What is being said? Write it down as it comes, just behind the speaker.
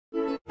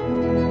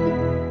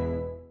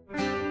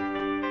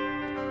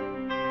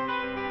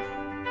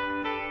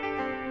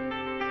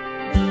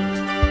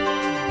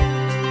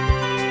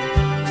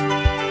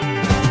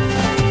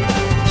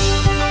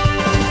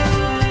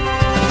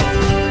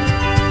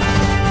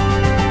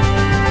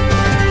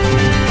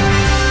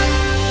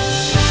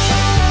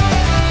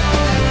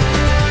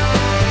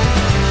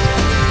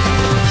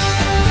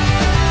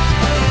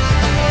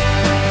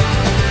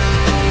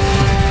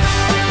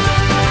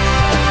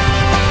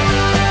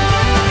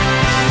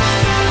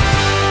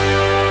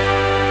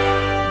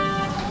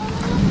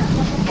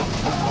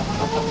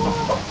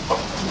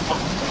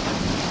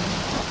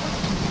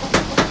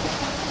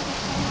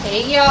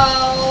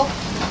y'all.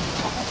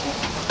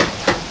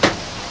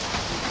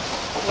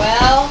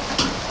 Well,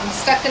 I'm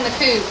stuck in the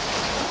coop.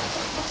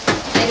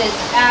 It is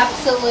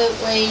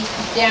absolutely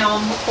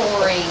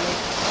downpouring.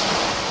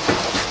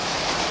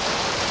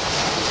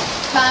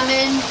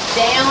 Coming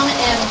down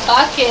in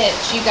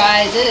buckets, you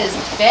guys. It is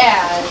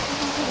bad.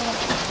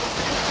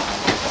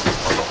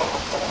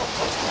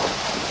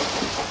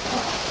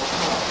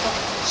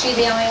 She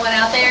the only one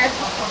out there?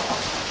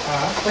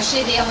 Was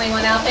she the only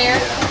one out there?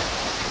 Yeah.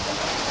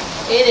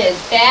 It is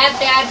bad,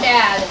 bad,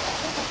 bad.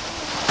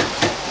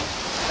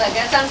 So I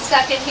guess I'm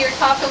stuck in here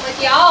talking with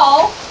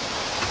y'all.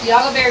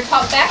 Y'all better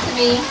talk back to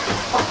me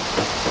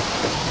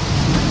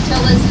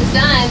until this is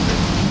done.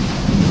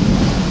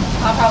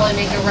 I'll probably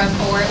make a run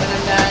for it when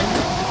I'm done.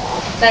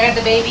 So I got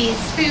the baby's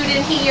food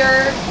in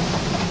here.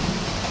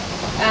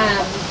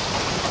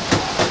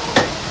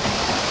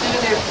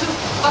 Doing their poop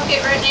bucket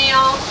right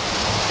now.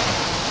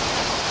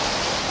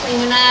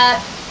 Cleaning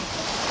up.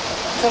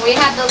 So we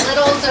have the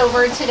littles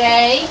over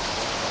today.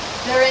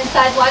 They're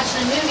inside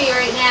watching a movie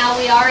right now.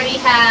 We already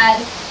had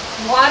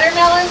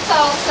watermelon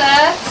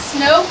salsa,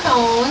 snow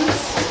cones.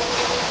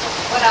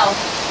 What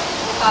else,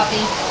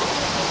 Poppy?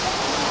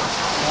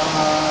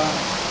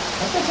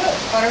 That's it.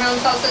 Watermelon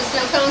salsa,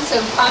 snow cones.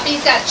 So Poppy's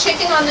got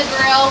chicken on the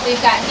grill.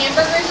 We've got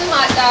hamburgers and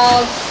hot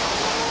dogs.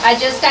 I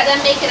just got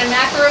done making a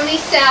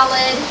macaroni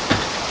salad.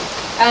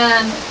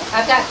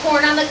 I've got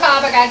corn on the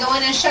cob. I gotta go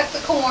in and shuck the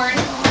corn.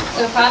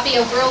 So Poppy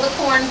will grill the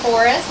corn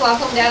for us.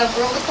 Lachlan and Dad will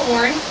grill the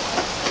corn.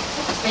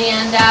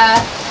 And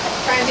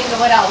trying to think of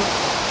what else.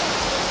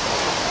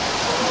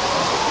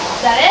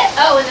 Is that it?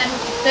 Oh, and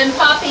then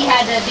Poppy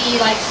had to be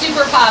like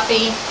super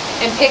Poppy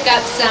and pick up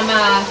some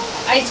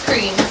ice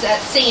creams at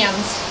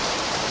Sam's.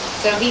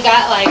 So he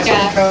got like ice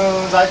cream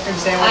cones, ice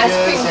cream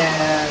sandwiches,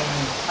 and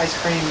ice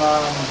cream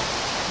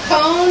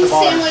cones,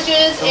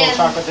 sandwiches, the and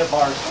chocolate dip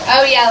bars.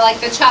 Oh yeah, like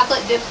the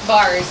chocolate dip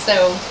bars.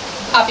 So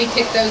Poppy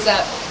picked those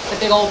up,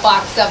 the big old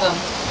box of them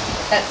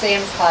at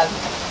Sam's Club.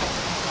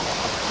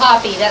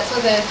 Poppy, that's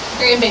what the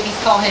grandbabies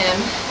call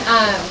him.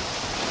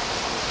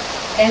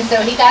 And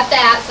so he got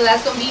that, so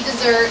that's going to be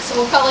dessert. So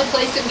we'll probably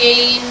play some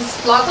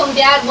games. Lachlan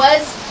Dad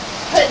was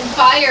putting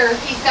fire.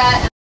 He's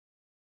got...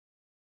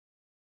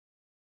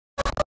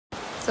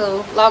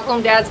 So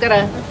Lachlan Dad's got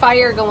a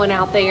fire going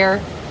out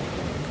there.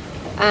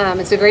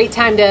 It's a great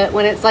time to,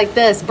 when it's like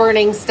this,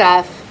 burning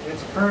stuff.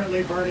 It's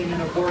currently burning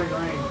in a pouring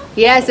rain.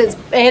 Yes,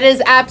 it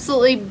is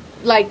absolutely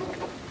like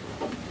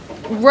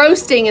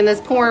roasting in this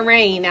pouring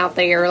rain out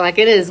there. Like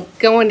it is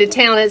going to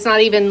town. It's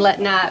not even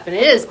letting up, and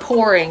it is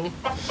pouring.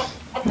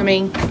 I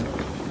mean,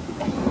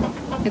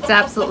 it's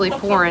absolutely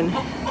pouring.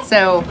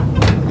 So,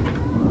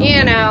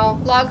 you know,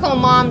 Lachlan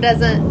Mom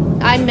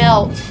doesn't, I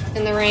melt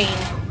in the rain.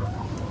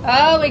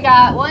 Oh, we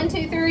got 1,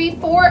 2, 3,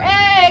 4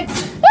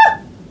 eggs.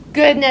 Woo!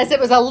 Goodness, it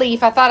was a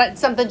leaf. I thought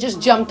something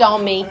just jumped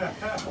on me.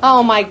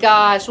 Oh my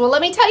gosh. Well,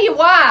 let me tell you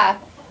why.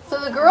 So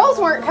the girls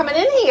weren't coming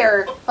in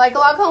here. Like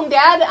Lachlan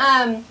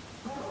Dad,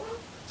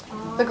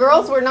 the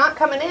girls were not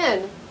coming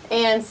in.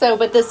 And so,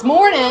 but this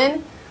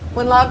morning,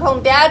 when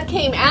Lachlan Dad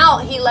came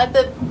out, he let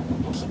the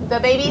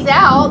babies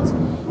out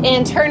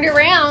and turned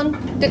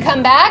around to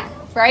come back,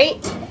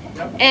 right?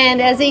 Yep.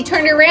 And as he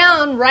turned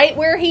around, right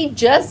where he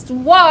just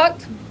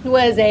walked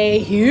was a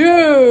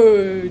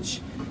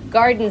huge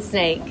garden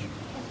snake.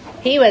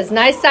 He was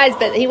nice size,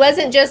 but he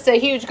wasn't just a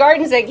huge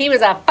garden snake. He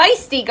was a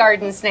feisty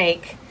garden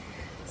snake.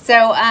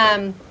 So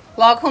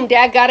Lachlan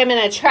Dad got him in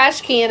a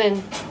trash can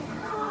and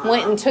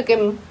went and took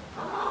him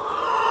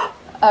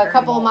a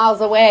couple of miles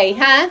away.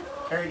 Huh?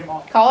 Carried him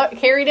off.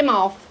 Carried him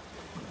off.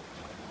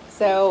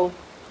 So,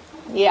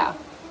 yeah.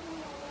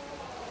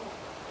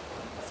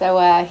 So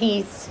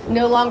he's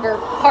no longer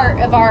part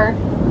of our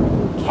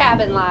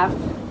cabin life.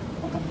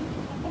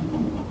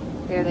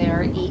 There they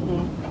are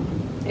eating.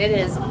 It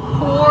is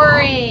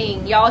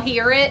pouring. Y'all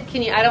hear it?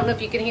 Can you? I don't know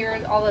if you can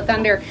hear all the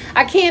thunder.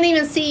 I can't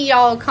even see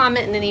y'all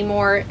commenting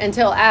anymore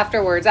until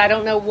afterwards. I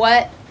don't know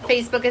what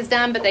Facebook has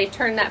done, but they've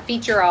turned that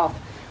feature off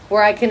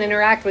where I can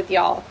interact with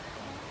y'all.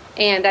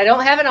 And I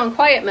don't have it on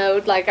quiet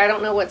mode. Like, I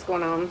don't know what's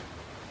going on.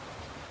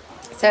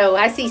 So,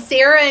 I see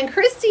Sarah and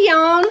Christy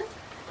on.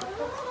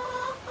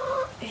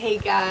 Hey,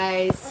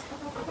 guys.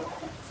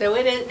 So,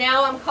 it is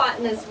now I'm caught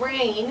in this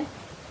rain.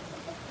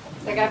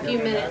 So I got a few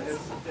minutes.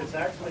 It's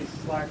actually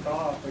slacked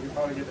off. We can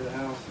probably get to the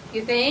house.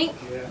 You think?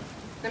 Yeah.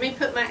 Let me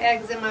put my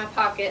eggs in my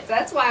pockets.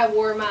 That's why I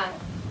wore my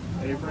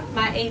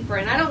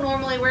apron. I don't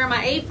normally wear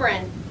my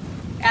apron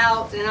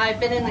out, and I've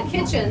been in the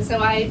kitchen, so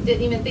I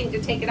didn't even think to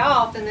take it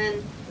off. And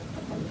then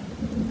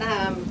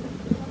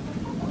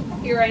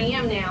here I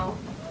am now.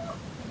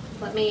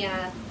 Let me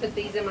put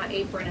these in my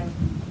apron and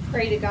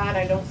pray to God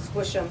I don't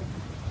squish them.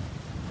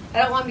 I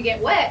don't want them to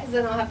get wet because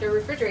then I'll have to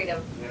refrigerate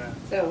them. Yeah.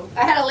 So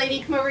I had a lady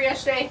come over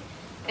yesterday,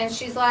 and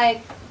she's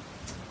like,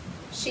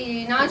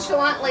 she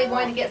nonchalantly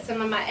wanted to get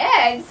some of my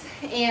eggs,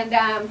 and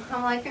I'm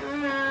like,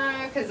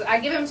 because I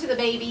give them to the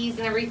babies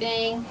and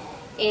everything,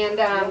 and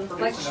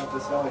Like, enough to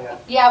sell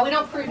yet. yeah, we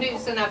don't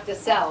produce enough to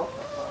sell,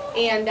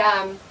 and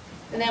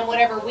then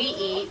whatever we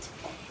eat,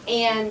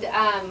 And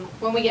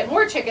when we get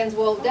more chickens,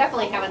 we'll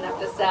definitely have enough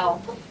to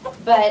sell.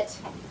 But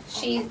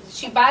she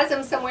buys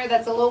them somewhere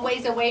that's a little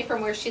ways away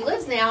from where she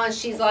lives now, and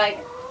she's like,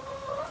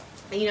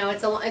 you know,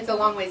 it's a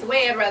long ways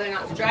away. I'd rather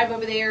not to drive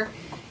over there.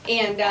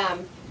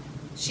 And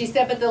she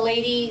said, but the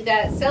lady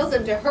that sells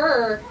them to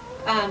her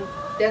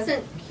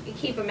doesn't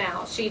keep them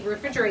out. She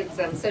refrigerates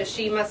them, so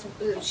she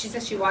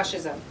says she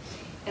washes them.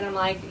 And I'm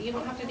like, you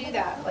don't have to do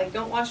that. Like,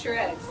 don't wash your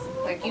eggs.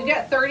 Like, you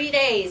get 30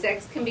 days.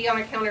 Eggs can be on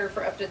a counter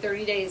for up to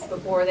 30 days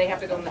before they have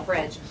to go in the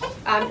fridge.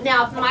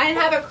 Now, if mine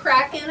have a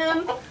crack in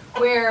them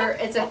where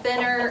it's a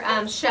thinner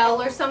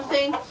shell or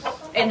something,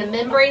 and the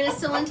membrane is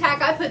still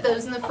intact, I put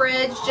those in the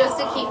fridge just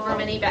to keep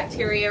from any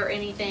bacteria or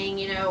anything,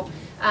 you know.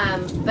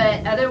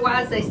 But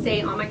otherwise, they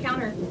stay on my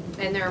counter,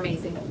 and they're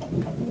amazing.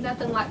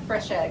 Nothing like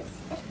fresh eggs.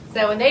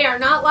 So, and they are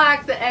not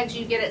like the eggs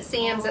you get at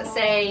Sam's that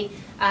say,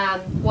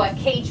 what,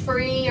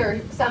 cage-free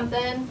or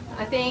something,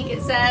 I think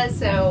it says.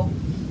 So,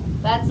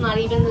 that's not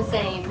even the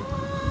same.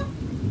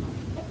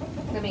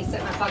 Let me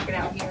set my bucket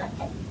out here.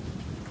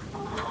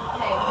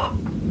 Okay,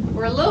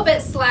 we're a little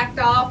bit slacked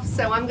off,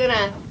 so I'm going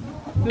to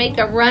make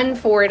a run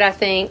for it, I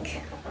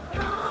think.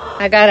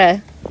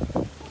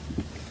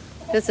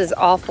 This is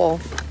awful.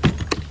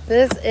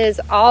 This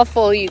is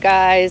awful, you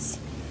guys.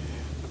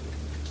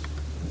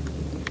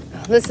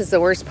 This is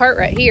the worst part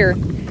right here.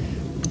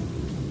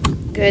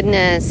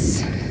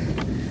 Goodness.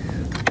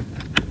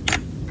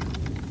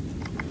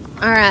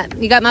 All right,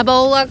 you got my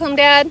bowl welcome,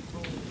 Dad?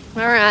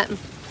 All right.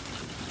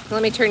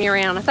 Let me turn you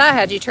around. I thought I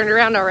had you turned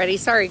around already.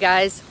 Sorry,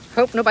 guys.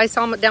 Hope nobody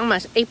saw me down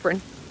my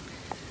apron.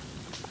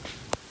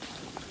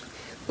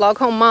 Log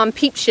Home Mom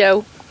peep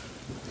show.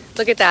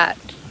 Look at that.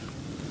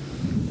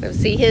 So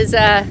see his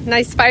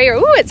nice fire.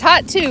 Ooh, it's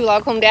hot too,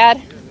 Log Home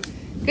Dad.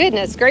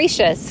 Goodness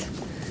gracious.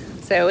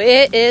 So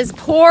it is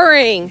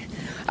pouring.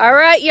 All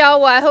right, y'all.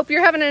 Well, I hope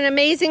you're having an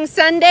amazing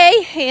Sunday,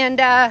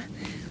 and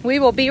we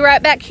will be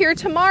right back here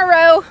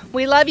tomorrow.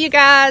 We love you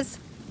guys.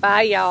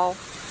 Bye, y'all.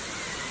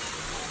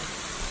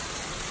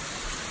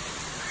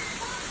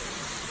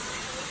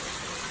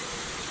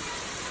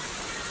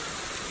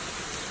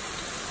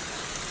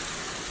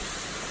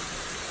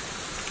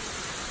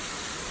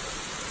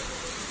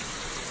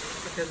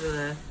 Because of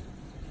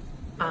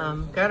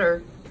the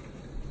gutter